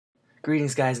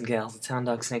Greetings, guys and gals. It's Hound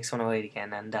Dog Snakes 108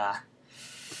 again, and I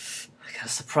got a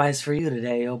surprise for you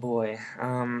today. Oh boy.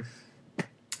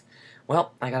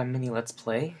 Well, I got a mini Let's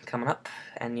Play coming up,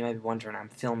 and you might be wondering, I'm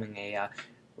filming a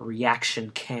reaction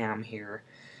cam here,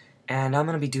 and I'm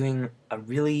gonna be doing a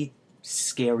really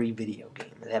scary video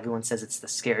game. Everyone says it's the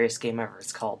scariest game ever.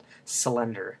 It's called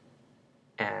Slender,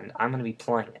 and I'm gonna be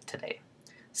playing it today.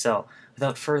 So,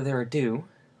 without further ado,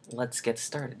 let's get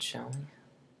started, shall we?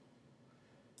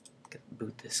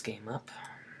 Boot this game up.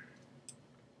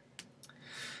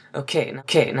 Okay,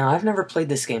 now I've never played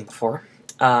this game before.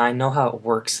 I know how it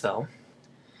works, though.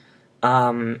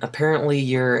 Apparently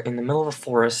you're in the middle of a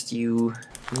forest, you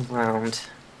move around.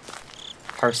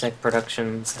 Parsec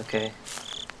Productions, okay.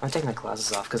 I'm gonna take my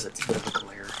glasses off because it's a bit of a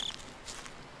glare.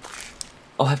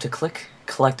 Oh, I have to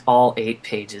collect all 8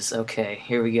 pages. Okay,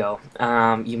 here we go.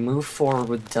 You move forward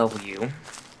with W.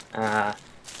 I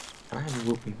have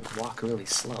to walk really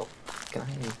slow. Can I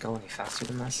go any faster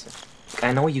than this?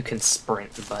 I know you can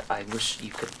sprint, but I wish you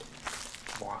could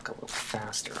walk a little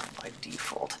faster by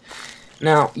default.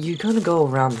 Now, you're going to go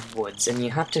around the woods, and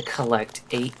you have to collect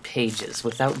 8 pages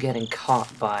without getting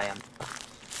caught by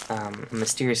a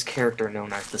mysterious character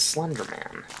known as the Slender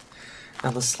Man.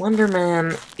 Now, the Slender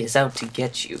Man is out to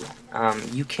get you.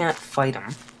 You can't fight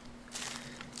him.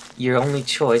 Your only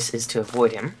choice is to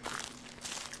avoid him.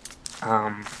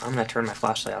 I'm going to turn my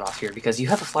flashlight off here, because you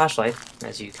have a flashlight,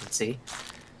 as you can see.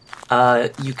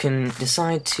 You can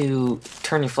decide to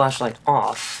turn your flashlight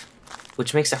off,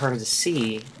 which makes it harder to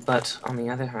see, but on the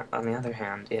other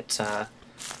hand, it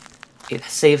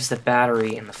saves the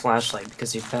battery in the flashlight,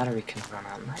 because your battery can run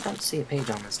out. And I don't see a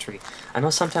page on this tree. I know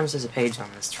sometimes there's a page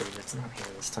on this tree, but it's not here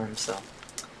this time, so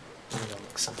I'm going to go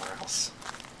look somewhere else.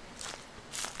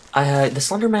 The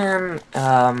Slender Man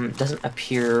doesn't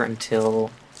appear until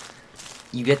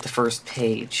you get the first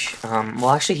page. Well,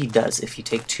 actually he does if you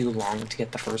take too long to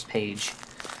get the first page.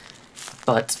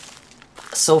 But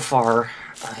so far,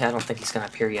 I don't think he's going to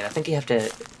appear yet. I think you have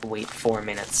to wait 4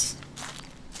 minutes.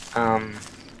 Where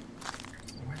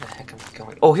the heck am I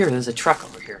going? Oh, here, there's a truck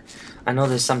over here. I know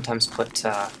there's sometimes put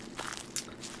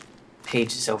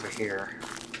pages over here.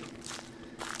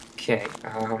 Okay,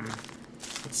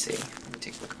 let's see. Let me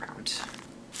take a look around.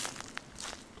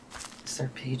 Is there a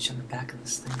page on the back of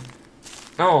this thing?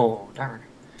 Oh, darn.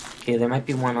 Okay, there might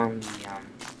be one on the, I'm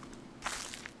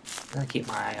gonna keep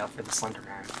my eye out for the Slender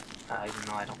Man, even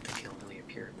though I don't think he'll really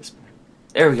appear at this point.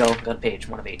 There we go, got a page,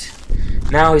 1 of 8.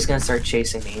 Now he's gonna start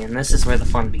chasing me, and this is where the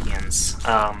fun begins.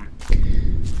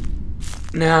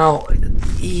 Now,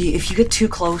 if you get too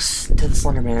close to the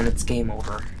Slender Man, it's game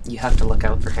over. You have to look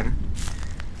out for him.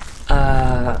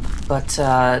 But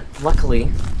luckily,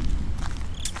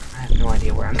 I have no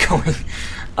idea where I'm going.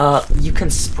 You can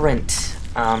sprint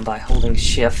by holding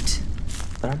shift,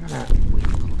 but I'm gonna wait a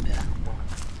little bit. I don't want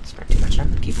to sprint too much. I'm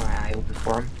gonna keep my eye open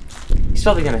for him. He's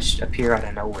probably gonna appear out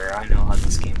of nowhere. I know how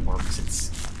this game works. It's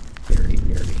very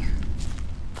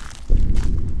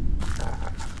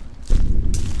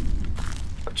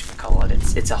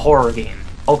whatchamacallit, it's a horror game.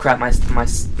 Oh crap, my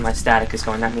static is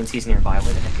going. That means he's nearby.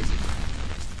 Where the heck is he?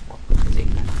 What is he?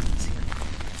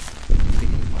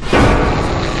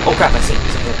 Oh crap, I see him.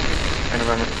 He's over there. I'm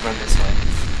gonna run this way.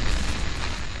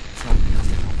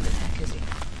 Where the heck is he?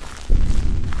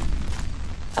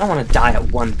 I don't want to die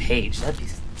at 1 page. That'd be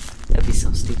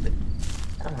so stupid.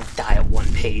 I don't want to die at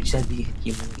 1 page. That'd be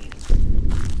humiliating.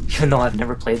 Even though I've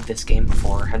never played this game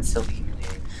before, that'd still be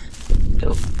humiliating.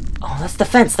 Oh, that's the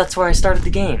fence. That's where I started the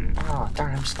game. Oh,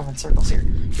 darn, I'm just going in circles here.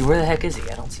 Dude, where the heck is he?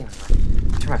 I don't see him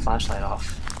anywhere. Turn my flashlight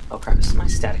off. Oh crap, this is my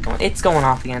static going. It's going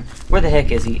off again. Where the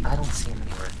heck is he? I don't see him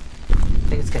anywhere. I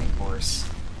think it's getting worse.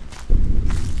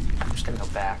 I'm just gonna go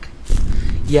back.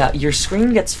 Yeah, your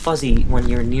screen gets fuzzy when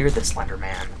you're near the Slender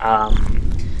Man.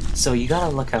 So you gotta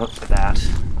look out for that.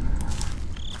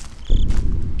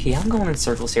 Okay, I'm going in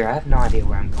circles here. I have no idea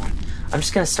where I'm going. I'm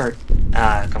just gonna start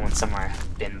going somewhere I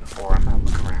haven't been before. I'm gonna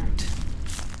look around.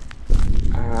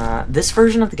 This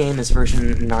version of the game is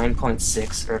version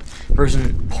 9.6, or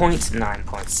version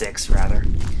 0.9.6 rather.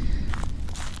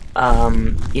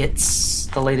 It's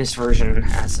the latest version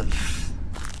as of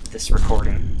this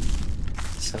recording.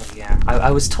 So yeah,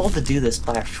 I was told to do this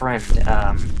by a friend.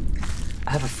 I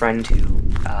have a friend who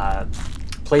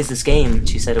plays this game.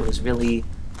 She said it was really,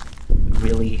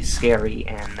 really scary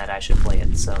and that I should play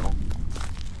it, so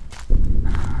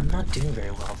I'm not doing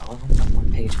very well though. I've only got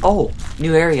 1 page. Oh,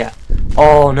 new area.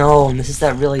 Oh no, and this is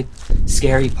that really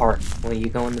scary part when you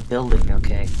go in the building.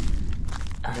 Okay,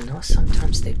 I know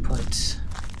sometimes they put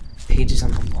pages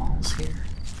on the walls here.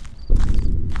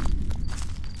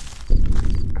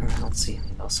 I don't see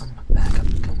any though, so I'm gonna back up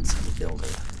and go inside the building.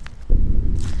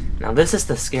 Now this is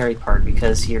the scary part,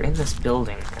 because you're in this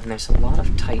building and there's a lot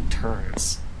of tight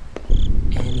turns.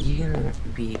 And you're gonna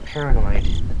be paranoid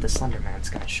that the Slender Man's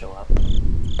gonna show up.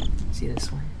 See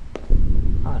this one?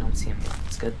 Oh, I don't see him yet.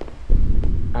 That's good.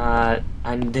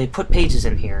 And they put pages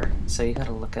in here, so you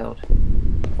gotta look out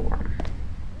for him.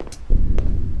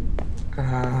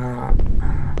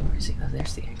 Where is he? Oh,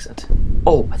 there's the exit.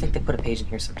 Oh, I think they put a page in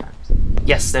here sometimes.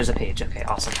 Yes, there's a page. Okay,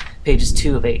 awesome. Page is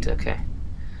 2 of 8. Okay.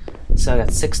 So I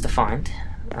got 6 to find.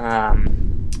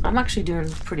 I'm actually doing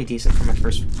pretty decent for my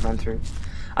first run through.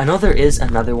 I know there is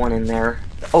another one in there.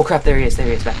 Oh crap, there he is, back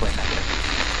away, back away.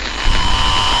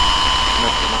 No,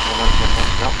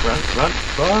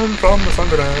 run from the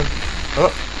Slender.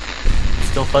 Oh, it's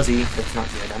still fuzzy, that's not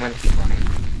good. I'm gonna keep running.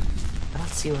 I don't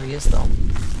see where he is though.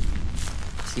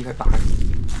 Is he right behind me?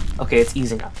 Okay, it's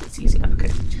easing up,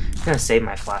 okay. I'm gonna save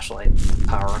my flashlight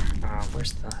power.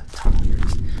 Where's the tunnel?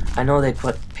 I know they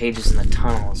put pages in the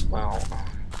tunnel as well.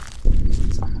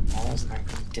 It's on the walls and they're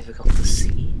really difficult to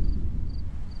see.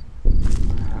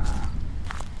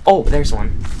 Oh, there's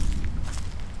one.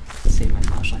 Save my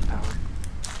flashlight power.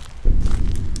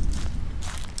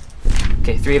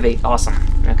 Okay, 3 of 8, awesome.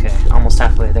 Okay, almost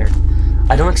halfway there.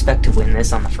 I don't expect to win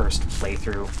this on the first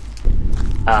playthrough.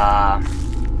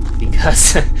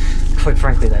 Because, quite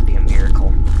frankly, that'd be a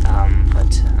miracle.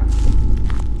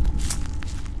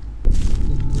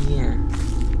 Yeah.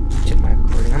 Check my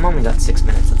recording. I've only got 6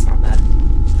 minutes, that's not bad.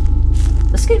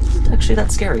 This game isn't actually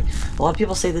that scary. A lot of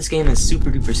people say this game is super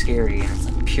duper scary and it's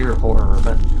like pure horror,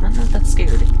 but I'm not that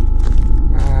scared.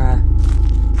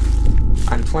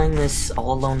 I'm playing this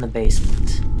all alone in the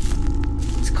basement.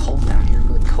 It's cold down here,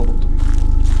 really cold.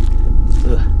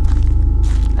 Ugh.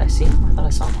 Did I see him? I thought I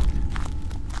saw him.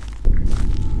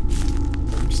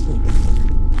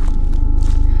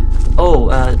 Oh,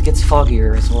 it gets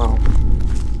foggier as well.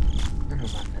 I'm gonna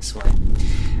run this way.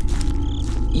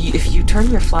 If you turn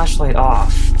your flashlight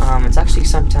off, it's actually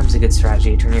sometimes a good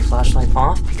strategy to turn your flashlight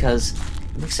off because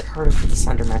it makes it harder for the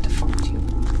Slender Man to find you.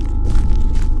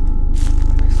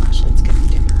 My flashlight's getting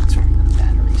dimmer. It's running out of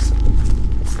battery, so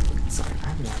it's not a good sign. I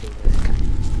have no idea where they're coming.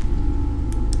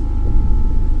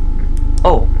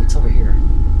 Oh, what's over here?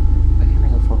 Why can't I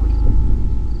go forward?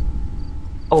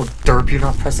 Oh, derp, you're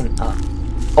not pressing up.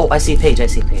 Oh, I see a page,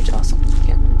 awesome.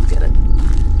 Yeah, get it.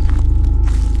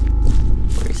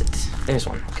 Where is it? There's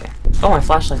one, okay. Oh, my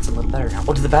flashlight's a little better now.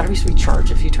 Oh, do the batteries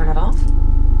recharge if you turn it off?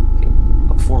 Okay,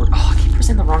 up forward. Oh, I keep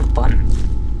pressing the wrong button.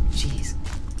 Jeez.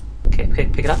 Okay,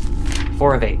 pick it up.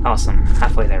 4 of 8, awesome.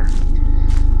 Halfway there.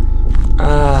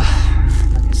 Like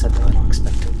I said though, I don't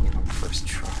expect to win on the first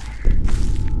try.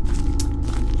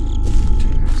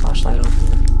 Turn my flashlight on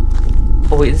here.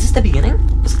 Oh wait, is this the beginning?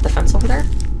 Is it the fence over there?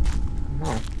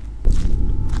 No.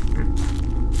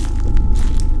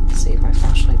 Save my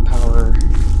flashlight power.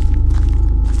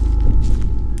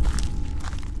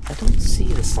 I don't see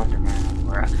the Slender Man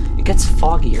anywhere. It gets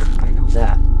foggier, I know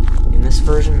that. In this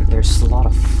version, there's a lot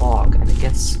of fog, and it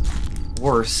gets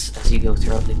worse as you go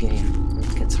throughout the game.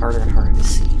 It gets harder and harder to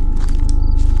see.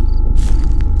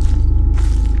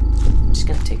 I'm just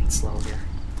gonna take it slow here.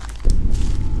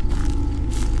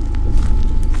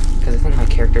 Because I think my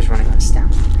character's running out of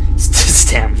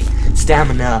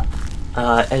stamina.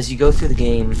 As you go through the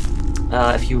game,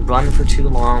 if you run for too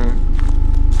long,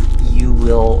 you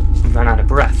will run out of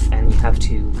breath, and you have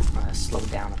to slow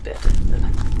down a bit.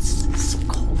 It's so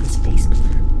cold in this basement.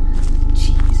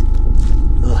 Jeez.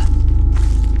 Ugh.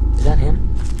 Is that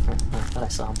him? Oh, I thought I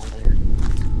saw him over there.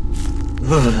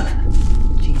 Ugh.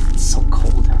 Jeez, it's so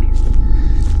cold down here.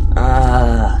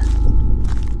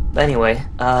 But anyway,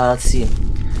 let's see.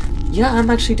 Yeah, I'm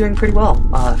actually doing pretty well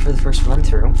for the first run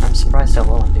through. I'm surprised how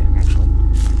well I'm doing, actually.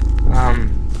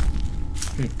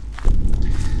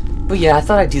 But yeah, I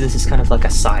thought I'd do this as kind of like a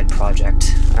side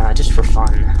project, just for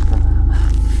fun.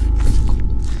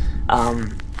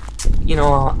 You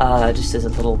know, just as a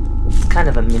little, kind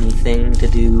of a mini thing to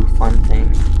do, fun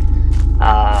thing.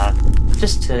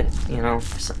 Just to, you know,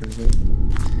 something new.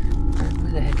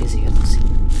 Where the heck is he? I don't see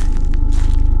him.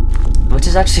 Which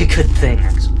is actually a good thing,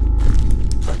 actually.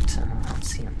 But, I don't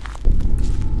see him.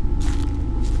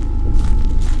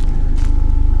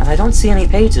 And I don't see any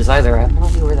pages either. I have no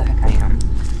idea where the heck I am.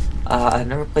 I've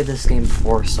never played this game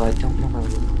before, so I don't know where we're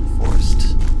going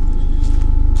forest.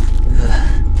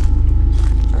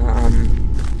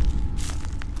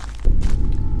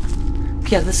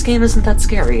 Yeah, this game isn't that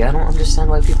scary. I don't understand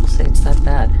why people say it's that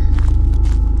bad.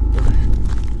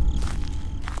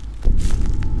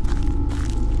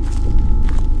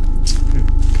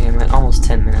 Okay, I'm at almost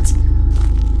 10 minutes.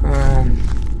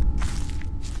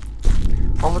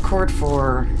 I'll record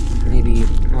for maybe,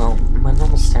 well, my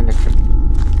normal standard for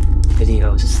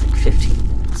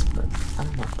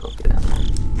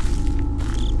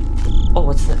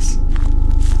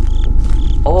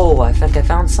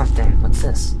found something. What's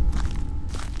this?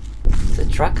 Is it a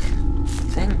truck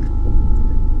thing?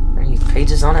 Any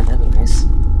pages on it? That'd be nice.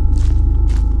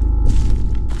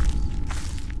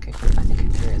 Okay, I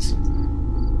think there is.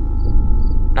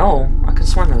 No, I could have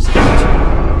sworn there was a page.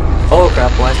 Oh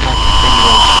crap, why is my thing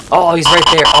going? Oh, he's right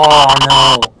there. Oh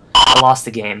no. I lost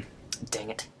the game. Dang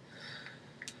it.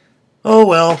 Oh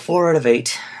well, 4 out of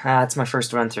 8. That's my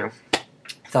first run through.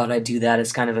 Thought I'd do that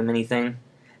as kind of a mini thing.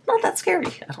 Not that scary.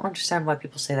 I don't understand why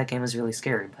people say that game is really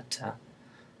scary, but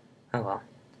oh well.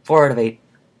 4 out of 8.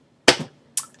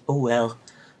 Oh well.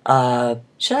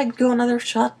 Should I go another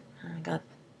shot? I got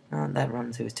that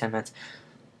run through was 10 minutes.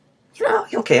 You know,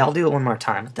 okay, I'll do it one more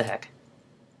time. What the heck?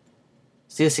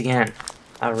 Let's do this again.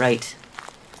 Alright.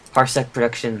 Parsec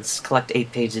Productions. Collect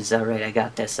 8 pages. Alright, I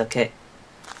got this. Okay.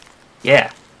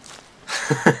 Yeah.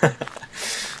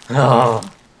 Oh.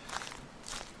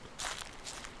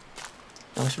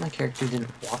 I wish my character didn't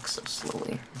walk so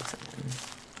slowly.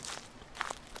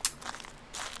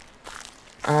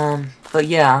 But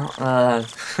yeah, well,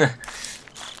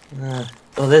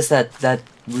 there's that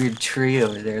weird tree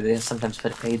over there. They sometimes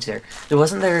put a page there. There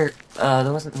wasn't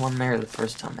one there the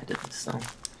first time I did this, so.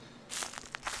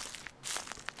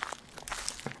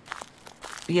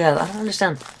 But yeah, I don't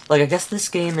understand. Like, I guess this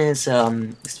game is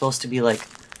supposed to be like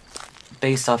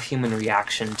based off human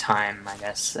reaction time, I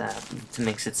guess, to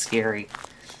makes it scary.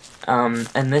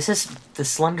 And this is the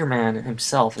Slender Man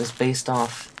himself is based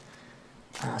off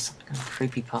something kind of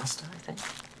creepypasta, I think,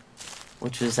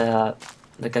 which was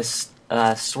like a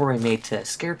story made to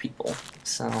scare people.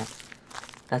 So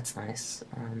that's nice.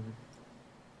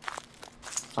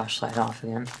 Flashlight off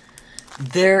again.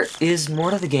 There is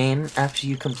more to the game after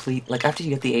you complete, like after you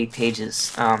get the 8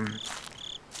 pages.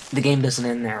 The game doesn't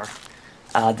end there.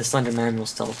 The Slender Man will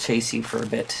still chase you for a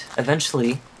bit.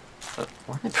 Eventually,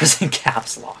 why am I pressing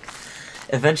caps lock?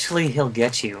 Eventually he'll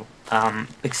get you,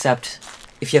 except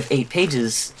if you have 8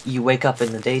 pages, you wake up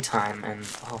in the daytime and...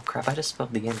 Oh crap, I just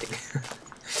spelled the ending.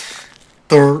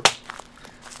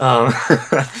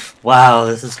 Wow,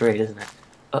 this is great, isn't it?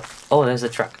 Oh, there's a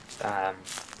truck.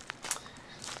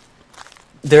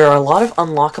 There are a lot of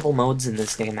unlockable modes in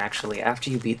this game, actually. After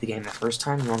you beat the game the first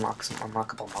time, you unlock some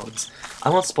unlockable modes.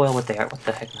 I won't spoil what they are. What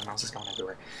the heck, my mouse is going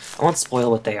everywhere. I won't spoil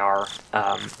what they are.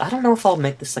 I don't know if I'll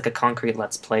make this like a concrete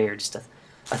Let's Play or just a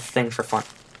thing for fun.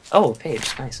 Oh, a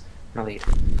page. Nice. No lead.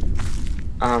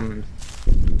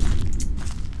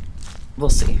 We'll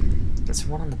see. Is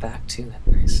there one on the back, too? That'd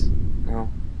be nice. No?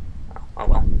 Oh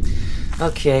well.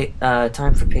 Okay,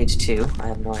 time for page 2. I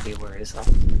have no idea where it is, though.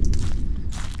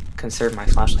 Conserve my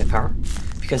flashlight power,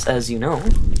 because as you know,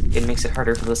 it makes it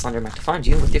harder for the Slender Man to find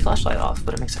you with your flashlight off,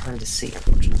 but it makes it harder to see,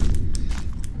 unfortunately.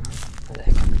 Where the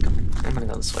heck am I going? I'm gonna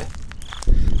go this way.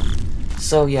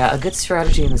 So yeah, a good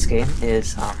strategy in this game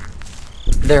is,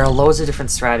 there are loads of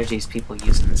different strategies people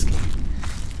use in this game,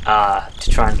 to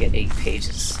try and get 8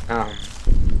 pages.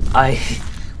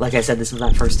 Like I said, this is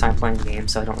my first time playing the game,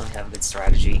 so I don't really have a good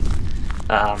strategy.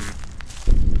 But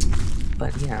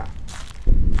yeah.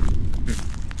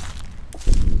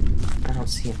 I don't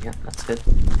see him yet, that's good.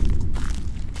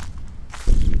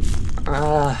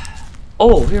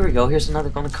 Oh, here we go, here's another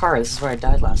going to car. This is where I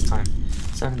died last time,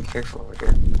 so I'm gonna be careful over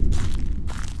here.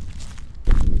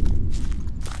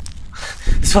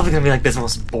 This is probably gonna be like this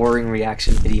most boring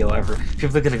reaction video ever.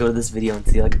 People are gonna go to this video and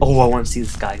see like, oh, I want to see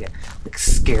this guy get like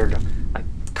scared like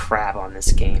crap on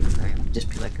this game, and I'll just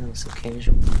be like, oh, so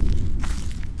casual.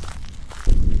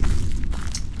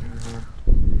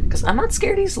 Because I'm not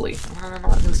scared easily. I'm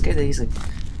not really scared that easily.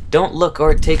 Don't look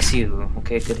or it takes you.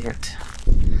 Okay, good hint.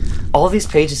 All of these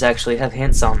pages actually have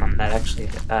hints on them that actually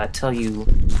tell you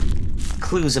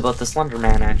clues about the Slender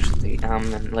Man, actually.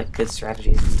 And like good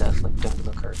strategies and stuff, like don't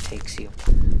look or it takes you.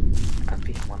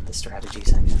 Being one of the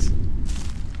strategies, I guess.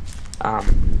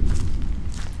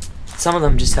 Some of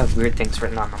them just have weird things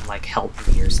written on them, like help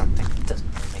me or something. It doesn't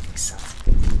really make any sense.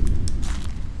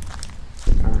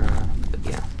 But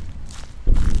yeah.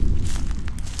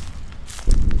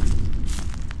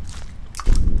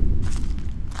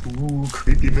 Ooh,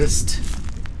 creepy mist.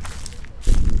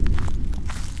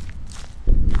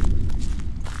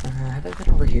 Have I been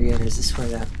over here yet, or is this where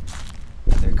that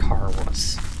other car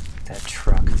was? That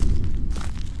truck.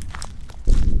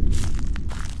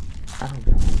 I don't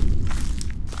know.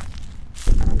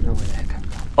 I don't know where the heck I'm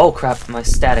going. Oh crap, my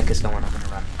static is going. I'm gonna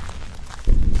run.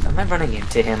 Am I running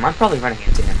into him? I'm probably running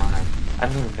into him, aren't I? I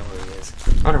don't even know where he is.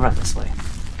 I'm gonna run this way.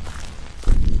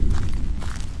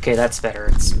 Okay, that's better.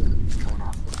 It's going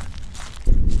off.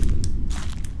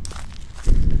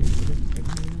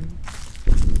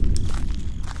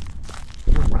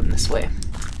 I'm gonna run this way.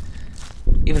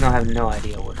 Even though I have no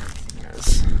idea where everything is.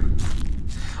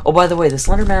 Oh, by the way, the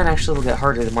Slender Man actually will get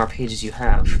harder the more pages you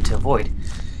have to avoid.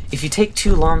 If you take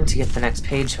too long to get the next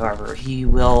page, however, he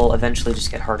will eventually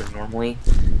just get harder normally.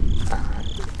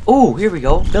 Oh, here we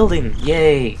go! Building!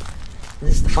 Yay!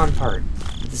 This is the fun part.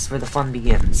 This is where the fun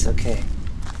begins. Okay.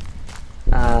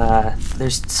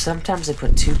 There's sometimes I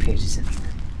put 2 pages in here.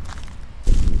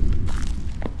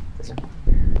 Is there one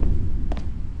there?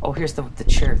 Oh, here's the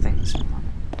chair things.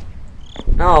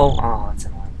 No! Oh, that's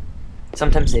annoying.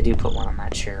 Sometimes they do put one on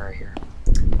that chair right here.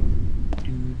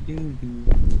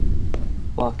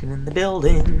 Walking in the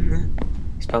building.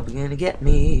 He's probably gonna get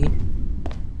me.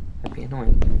 That'd be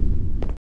annoying.